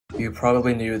You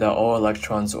probably knew that all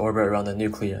electrons orbit around the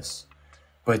nucleus.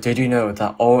 But did you know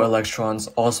that all electrons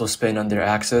also spin on their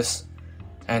axis?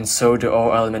 And so do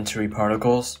all elementary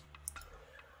particles?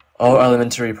 All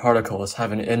elementary particles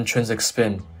have an intrinsic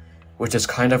spin, which is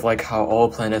kind of like how all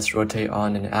planets rotate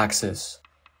on an axis.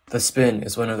 The spin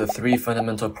is one of the three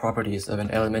fundamental properties of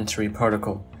an elementary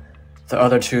particle, the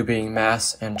other two being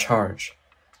mass and charge,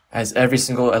 as every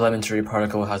single elementary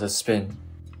particle has a spin.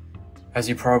 As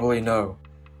you probably know,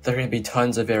 there can be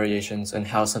tons of variations in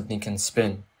how something can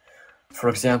spin. For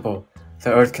example,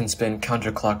 the Earth can spin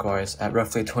counterclockwise at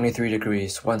roughly 23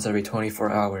 degrees once every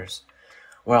 24 hours,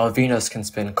 while Venus can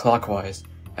spin clockwise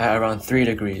at around 3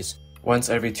 degrees once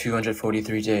every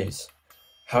 243 days.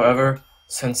 However,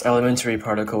 since elementary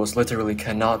particles literally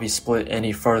cannot be split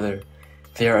any further,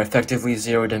 they are effectively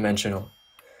zero-dimensional.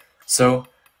 So,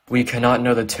 we cannot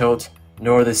know the tilt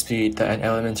nor the speed that an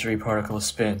elementary particle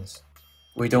spins.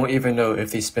 We don't even know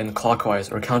if they spin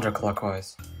clockwise or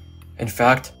counterclockwise. In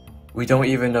fact, we don't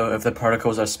even know if the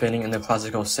particles are spinning in the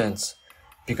classical sense,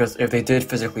 because if they did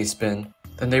physically spin,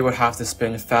 then they would have to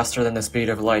spin faster than the speed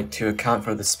of light to account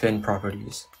for the spin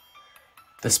properties.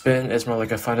 The spin is more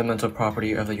like a fundamental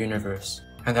property of the universe,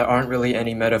 and there aren't really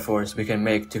any metaphors we can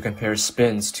make to compare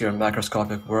spins to a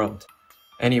macroscopic world.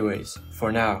 Anyways,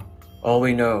 for now, all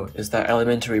we know is that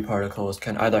elementary particles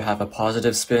can either have a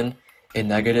positive spin, a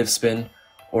negative spin,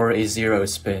 or a zero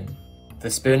spin. The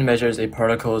spin measures a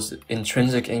particle's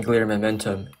intrinsic angular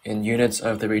momentum in units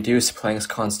of the reduced Planck's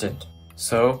constant.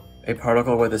 So, a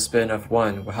particle with a spin of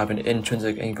 1 will have an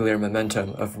intrinsic angular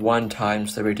momentum of 1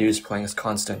 times the reduced Planck's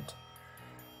constant.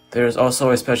 There is also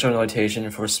a special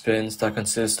notation for spins that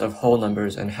consist of whole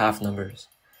numbers and half numbers.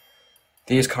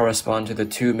 These correspond to the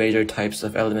two major types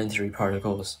of elementary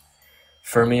particles: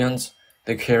 fermions,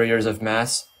 the carriers of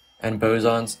mass, and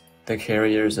bosons, the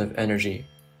carriers of energy.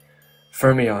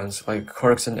 Fermions, like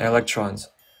quarks and electrons,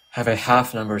 have a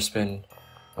half-number spin,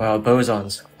 while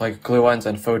bosons, like gluons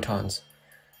and photons,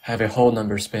 have a whole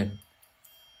number spin.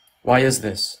 Why is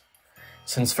this?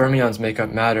 Since fermions make up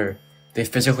matter, they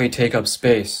physically take up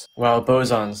space, while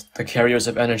bosons, the carriers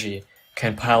of energy,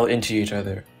 can pile into each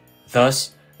other.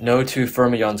 Thus, no two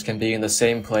fermions can be in the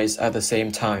same place at the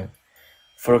same time.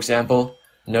 For example,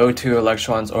 no two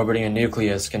electrons orbiting a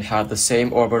nucleus can have the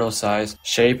same orbital size,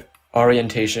 shape,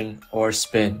 orientation, or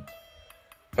spin.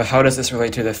 But how does this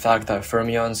relate to the fact that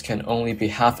fermions can only be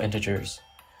half integers?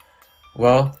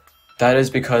 Well, that is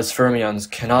because fermions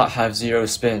cannot have zero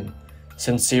spin,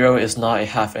 since zero is not a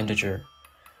half integer.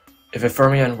 If a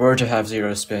fermion were to have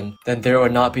zero spin, then there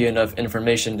would not be enough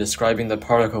information describing the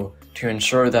particle to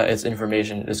ensure that its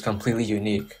information is completely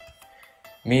unique.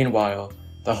 Meanwhile,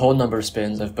 the whole number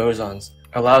spins of bosons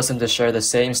allows them to share the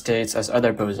same states as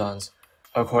other bosons,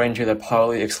 according to the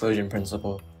Pauli exclusion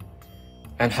principle.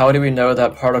 And how do we know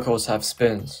that particles have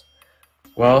spins?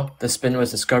 Well, the spin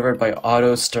was discovered by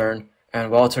Otto Stern and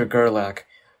Walter Gerlach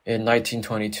in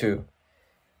 1922.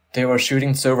 They were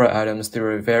shooting silver atoms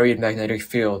through a varied magnetic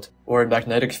field, or a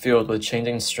magnetic field with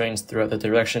changing strengths throughout the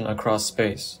direction across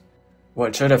space.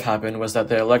 What should have happened was that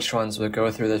the electrons would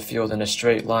go through the field in a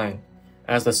straight line,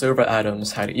 as the silver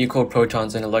atoms had equal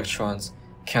protons and electrons,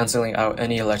 canceling out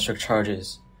any electric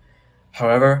charges.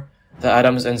 However, the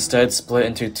atoms instead split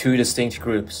into two distinct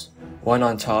groups, one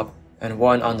on top and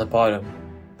one on the bottom.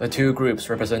 The two groups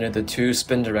represented the two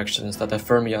spin directions that the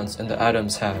fermions in the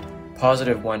atoms had,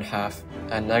 positive 1/2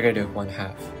 and negative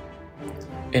 1/2.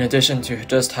 In addition to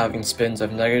just having spins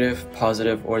of negative,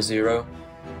 positive, or zero,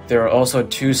 there are also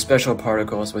two special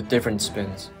particles with different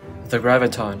spins: the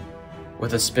graviton,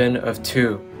 with a spin of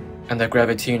 2, and the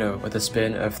gravitino, with a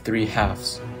spin of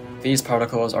 3/2. These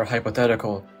particles are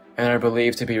hypothetical and are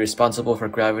believed to be responsible for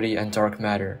gravity and dark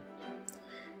matter.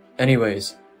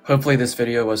 Anyways, hopefully this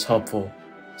video was helpful.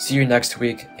 See you next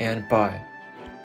week, and bye.